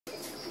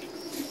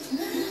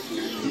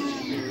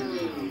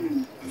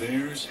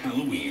there's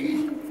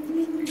Halloween.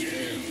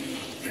 Then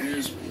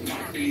there's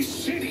Party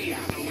City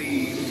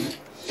Halloween.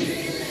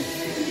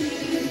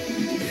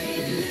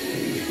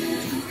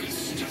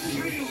 Tourist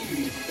thrill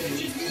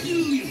with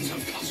millions of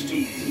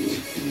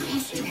costumes.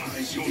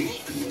 Customize your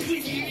look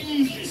with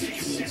endless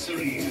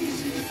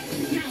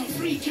accessories. Now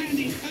free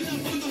candy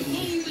enough for the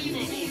whole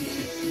neighborhood.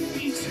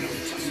 It's not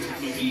just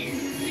Halloween,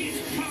 it's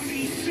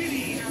Party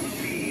City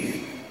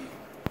Halloween.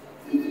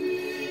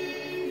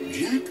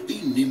 Jack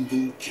be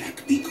nimble,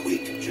 Jack be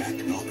quick. Jack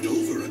knocked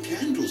over a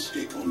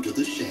candlestick onto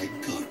the shag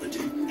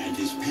carpeting, and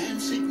his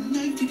pants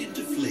ignited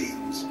into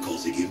flames,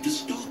 causing him to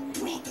stop,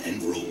 drop,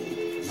 and roll.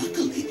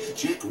 Luckily,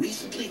 Jack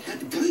recently had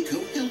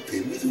Geico help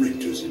him with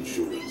renter's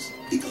insurance,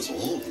 because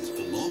all his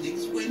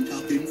belongings went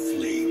up in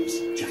flames.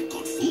 Jack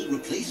got full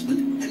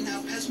replacement and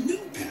now has new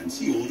pants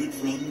he ordered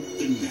from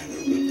Banana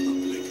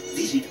Republic.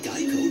 Visit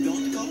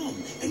Geico.com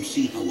and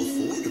see how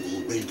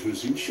affordable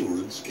renter's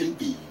insurance can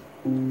be.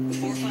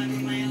 Before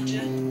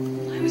fibromyalgia,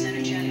 I was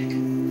energetic.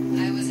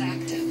 I was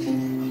active.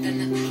 Then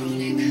the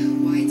chronic,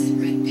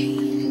 widespread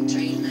pain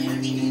drained my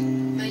energy.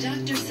 My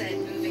doctor said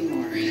moving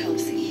more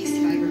helps ease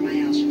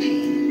fibromyalgia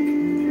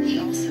pain. He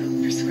also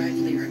prescribed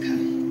Lyrica.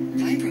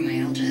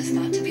 Fibromyalgia is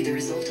thought to be the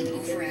result of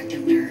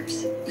overactive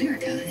nerves.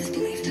 Lyrica is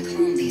believed to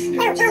calm these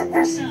nerves.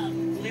 For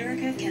some,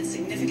 Lyrica can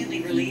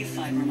significantly relieve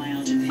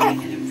fibromyalgia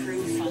pain and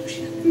improve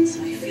function,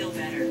 so I feel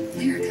better.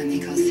 Lyrica may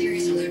cause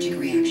serious allergic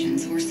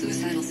reactions or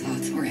suicidal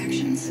thoughts or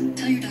actions.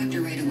 Tell your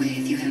doctor right away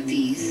if you have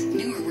these,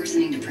 new or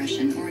worsening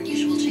depression, or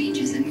unusual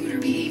changes in mood or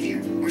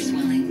behavior, or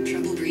swelling,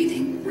 trouble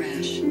breathing,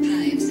 rash,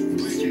 hives,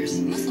 blisters,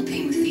 muscle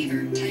pain with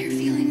fever, tired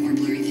feeling, or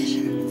blurry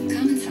vision.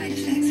 Common side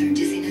effects are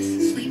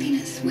dizziness,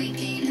 sleepiness, weight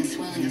gain, and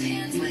swelling of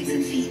hands, legs,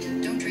 and feet.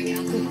 Don't drink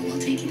alcohol while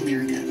taking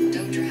Lyrica.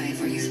 Don't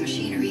drive or use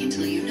machinery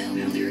until you know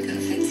how Lyrica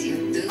affects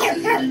you. Those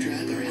who have a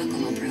drug or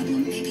alcohol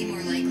problem may be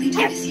more likely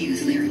to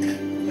misuse Lyrica.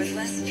 With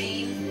less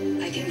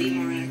pain, I can be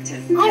more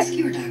active. Ask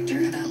your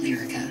doctor about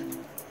Lyrica.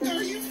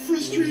 Are you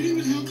frustrated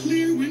with how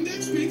clear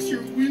Windex makes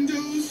your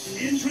windows?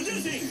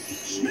 Introducing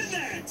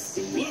Schmindex!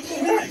 Look,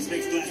 Schmindex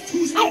makes glass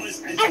too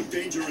smallest and too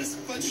dangerous,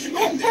 but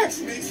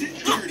Schmindex makes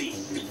it dirty.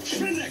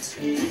 Schmindex!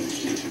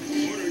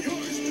 Order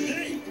yours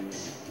today!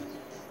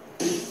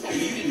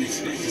 You didn't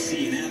expect to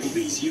see an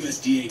Applebee's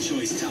USDA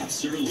Choice Top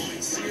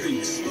Sirloin searing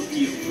the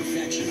smoky oak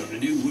perfection on a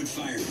new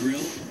wood-fired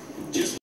grill? Just